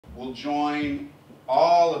We'll join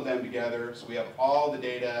all of them together so we have all the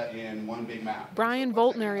data in one big map. Brian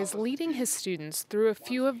Voltner is leading his students through a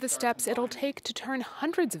few of the steps it'll take to turn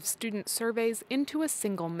hundreds of student surveys into a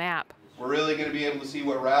single map. We're really going to be able to see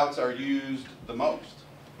what routes are used the most.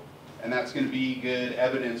 And that's going to be good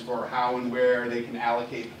evidence for how and where they can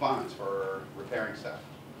allocate funds for repairing stuff.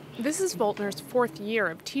 This is Voltner's fourth year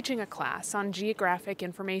of teaching a class on Geographic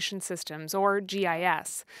Information Systems, or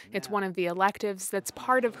GIS. It's one of the electives that's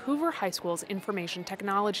part of Hoover High School's Information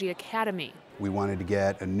Technology Academy. We wanted to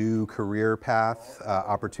get a new career path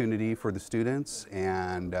opportunity for the students,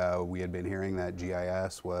 and we had been hearing that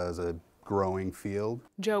GIS was a growing field.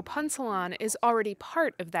 Joe Punsalon is already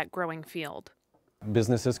part of that growing field.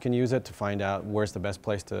 Businesses can use it to find out where's the best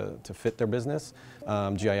place to fit their business.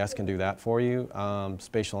 GIS can do that for you.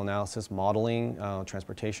 Spatial analysis, modeling,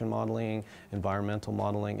 transportation modeling, environmental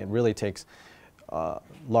modeling. It really takes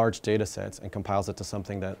large data sets and compiles it to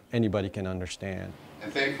something that anybody can understand.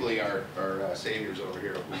 And thankfully our saviors over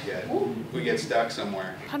here if we get stuck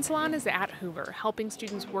somewhere. Punsalon is at Hoover helping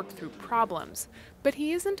students work through problems, but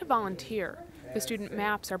he isn't a volunteer. The student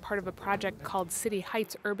maps are part of a project called City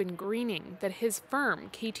Heights Urban Greening that his firm,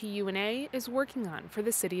 KTUNA, is working on for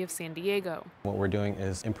the city of San Diego. What we're doing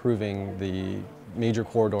is improving the major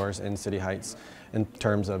corridors in City Heights in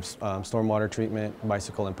terms of stormwater treatment,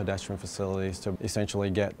 bicycle and pedestrian facilities to essentially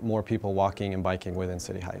get more people walking and biking within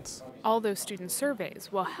City Heights. All those student surveys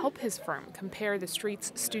will help his firm compare the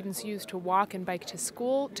streets students use to walk and bike to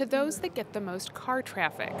school to those that get the most car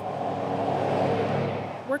traffic.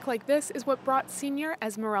 Work like this is what brought senior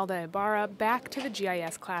Esmeralda Ibarra back to the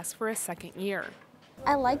GIS class for a second year.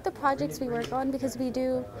 I like the projects we work on because we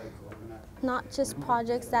do not just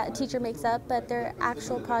projects that a teacher makes up, but they're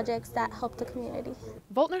actual projects that help the community.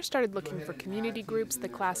 Voltner started looking for community groups the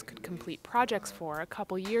class could complete projects for a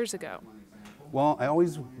couple years ago. Well, I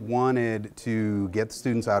always wanted to get the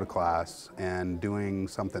students out of class and doing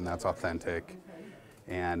something that's authentic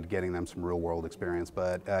and getting them some real-world experience.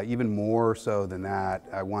 But even more so than that,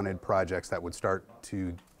 I wanted projects that would start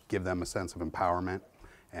to give them a sense of empowerment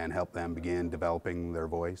and help them begin developing their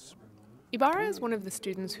voice. Ibarra is one of the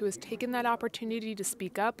students who has taken that opportunity to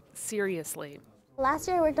speak up seriously. Last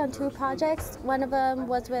year I worked on 2 projects. One of them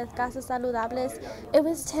was with Casas Saludables. It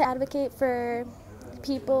was to advocate for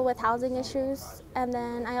people with housing issues, and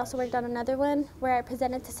then I also worked on another one where I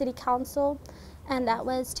presented to City Council, and that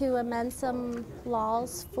was to amend some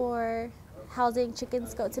laws for housing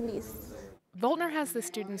chickens, goats, and bees. Voltner has the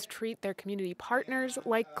students treat their community partners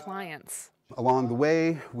like clients. Along the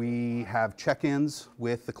way, we have check-ins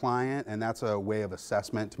with the client, and that's a way of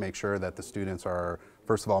assessment to make sure that the students are,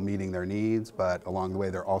 first of all, meeting their needs, but along the way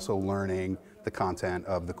they're also learning the content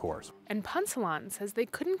of the course. And Punsalon says they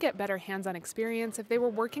couldn't get better hands-on experience if they were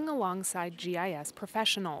working alongside GIS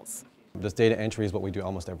professionals. This data entry is what we do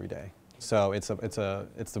almost every day. So it's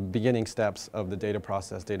the beginning steps of the data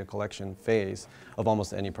process, data collection phase of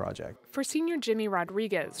almost any project. For senior Jimmy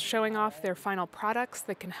Rodriguez, showing off their final products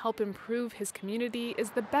that can help improve his community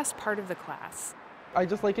is the best part of the class. I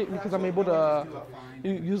just like it because I'm able to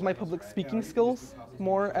use my public speaking skills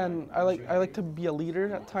more, and I like to be a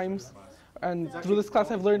leader at times. And through this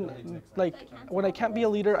class I've learned, like, when I can't be a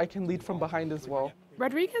leader, I can lead from behind as well.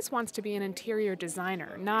 Rodriguez wants to be an interior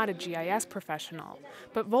designer, not a GIS professional.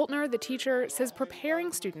 But Voltner, the teacher, says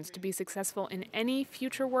preparing students to be successful in any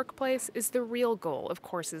future workplace is the real goal of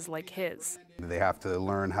courses like his. They have to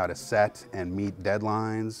learn how to set and meet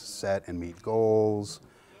deadlines, set and meet goals.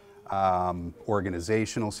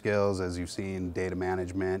 Organizational skills, as you've seen, data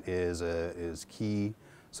management is key.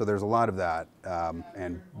 So there's a lot of that,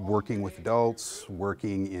 and working with adults,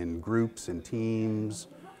 working in groups and teams,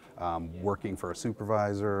 working for a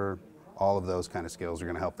supervisor, all of those kind of skills are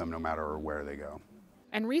going to help them no matter where they go.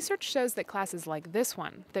 And research shows that classes like this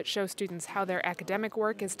one, that show students how their academic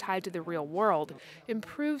work is tied to the real world,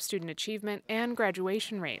 improve student achievement and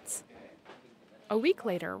graduation rates. A week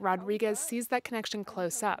later, Rodriguez sees that connection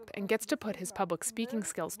close up and gets to put his public speaking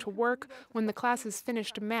skills to work when the class's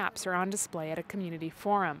finished maps are on display at a community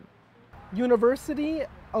forum. University,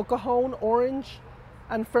 El Cajon, Orange,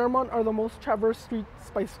 and Fairmont are the most traversed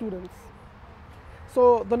streets by students.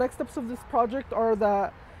 So the next steps of this project are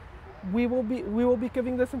that we will be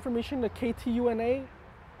giving this information to KTUNA,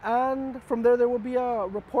 and from there will be a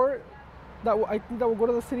report that I think that will go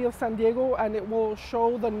to the city of San Diego, and it will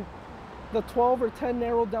show the 12 or 10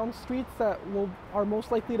 narrowed down streets that are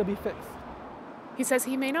most likely to be fixed. He says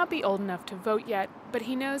he may not be old enough to vote yet, but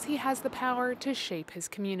he knows he has the power to shape his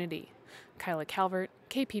community. Kyla Calvert,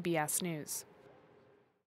 KPBS News.